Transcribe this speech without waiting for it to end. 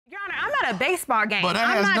a baseball game. But that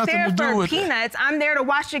I'm has not nothing there to do for with peanuts. I'm there to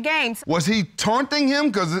watch the games. Was he taunting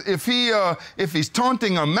him? Because if he's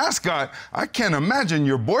taunting a mascot, I can't imagine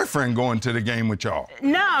your boyfriend going to the game with y'all.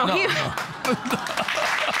 No,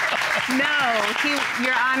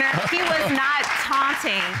 Your Honor, he was not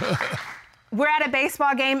taunting. We're at a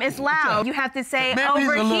baseball game, it's loud. You have to say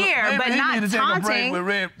over here, but not taunting.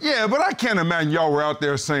 Yeah, but I can't imagine y'all were out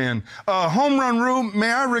there saying, home run Rue,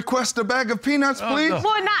 may I request a bag of peanuts, please? No.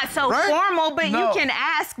 Well, not so formal, but you can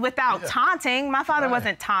ask without taunting. My father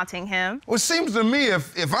wasn't taunting him. Well, it seems to me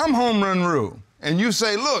if I'm home run Rue, and you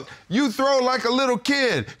say, look, you throw like a little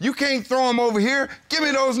kid. You can't throw them over here. Give me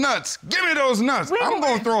those nuts. Give me those nuts. I'm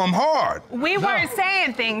going to throw them hard. We weren't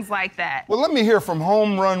saying things like that. Well, let me hear from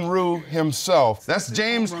Home Run Rue himself. That's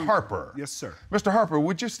James Harper. Yes, sir. Mr. Harper,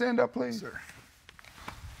 would you stand up, please? Sir.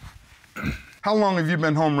 How long have you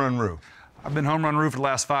been Home Run Rue? I've been Home Run Rue for the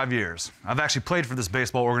last 5 years. I've actually played for this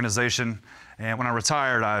baseball organization, and when I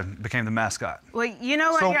retired, I became the mascot. Well, you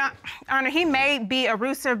know what, Your Honor, he may be a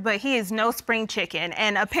rooster, but he is no spring chicken.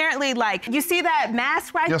 And apparently, like, you see that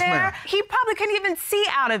mask right there? He probably couldn't even see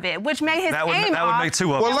out of it, which made his aim That would make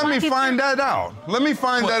two of us. Well, let me find that out. Let me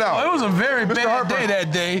find that out. Well, it was a very Mr. bad Harper. day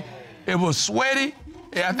that day. It was sweaty.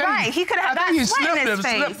 Yeah, I think he could have got sweat in his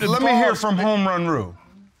face. Let me hear from Home Run Rue.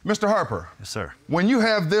 Mr. Harper. Yes, sir. When you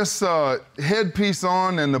have this headpiece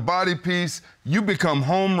on and the body piece, you become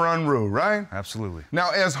Home Run Rue, right? Absolutely. Now,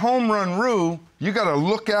 as Home Run Rue, you got to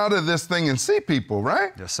look out of this thing and see people,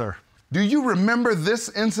 right? Yes, sir. Do you remember this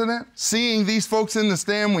incident, seeing these folks in the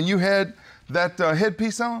stand when you had that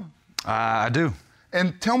headpiece on? I do.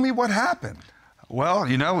 And tell me what happened. Well,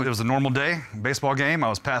 you know, it was a normal day, baseball game. I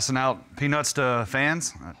was passing out peanuts to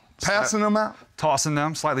fans. Passing them out? Tossing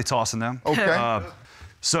them, slightly tossing them. Okay.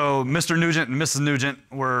 So Mr. Nugent and Mrs. Nugent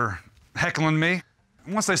were heckling me.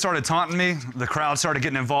 Once they started taunting me, the crowd started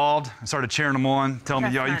getting involved and started cheering them on, telling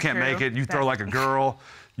me, yo, you can't make it. You throw like a girl.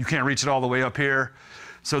 You can't reach it all the way up here.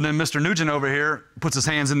 So then Mr. Nugent over here puts his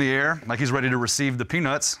hands in the air like he's ready to receive the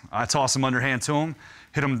peanuts. I toss them underhand to him,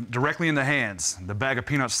 hit him directly in the hands. The bag of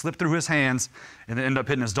peanuts slipped through his hands and then ended up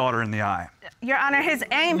hitting his daughter in the eye. Your Honor, his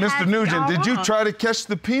aim Mr. Nugent, did you try to catch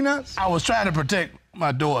the peanuts? I was trying to protect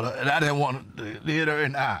my daughter, and I didn't want to hit her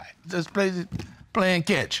in the eye. Just playing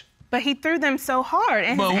catch. But he threw them so hard,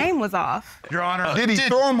 and his aim was off. Your Honor. Did he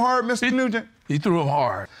throw them hard, Mr. Nugent? He threw them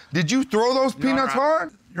hard. Did you throw those peanuts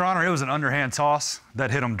hard? Your Honor, it was an underhand toss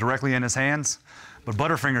that hit him directly in his hands. But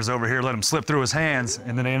Butterfingers over here let him slip through his hands,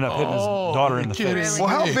 and then they ended up hitting his daughter in the face. Well,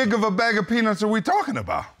 how big of a bag of peanuts are we talking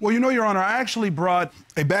about? Well, you know, Your Honor, I actually brought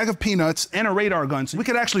a bag of peanuts and a radar gun, so we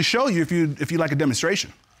could actually show you if you'd like a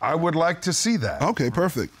demonstration. I would like to see that. Okay,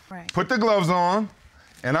 perfect. Right. Put the gloves on,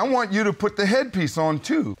 and I want you to put the headpiece on,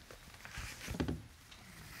 too.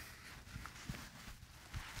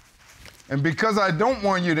 And because I don't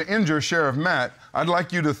want you to injure Sheriff Matt, I'd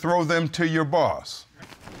like you to throw them to your boss.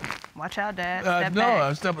 Watch out,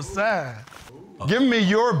 Dad. Step aside. Give me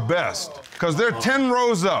your best, because they're 10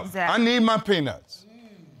 rows up. Exactly. I need my peanuts.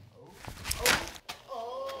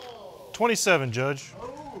 27, Judge.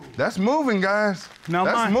 That's moving, guys. Now,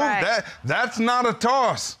 that's moving. Right. That's not a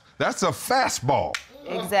toss. That's a fastball.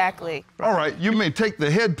 Exactly. All right, you may take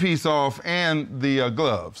the headpiece off and the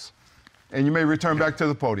gloves, and you may return back to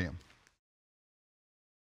the podium.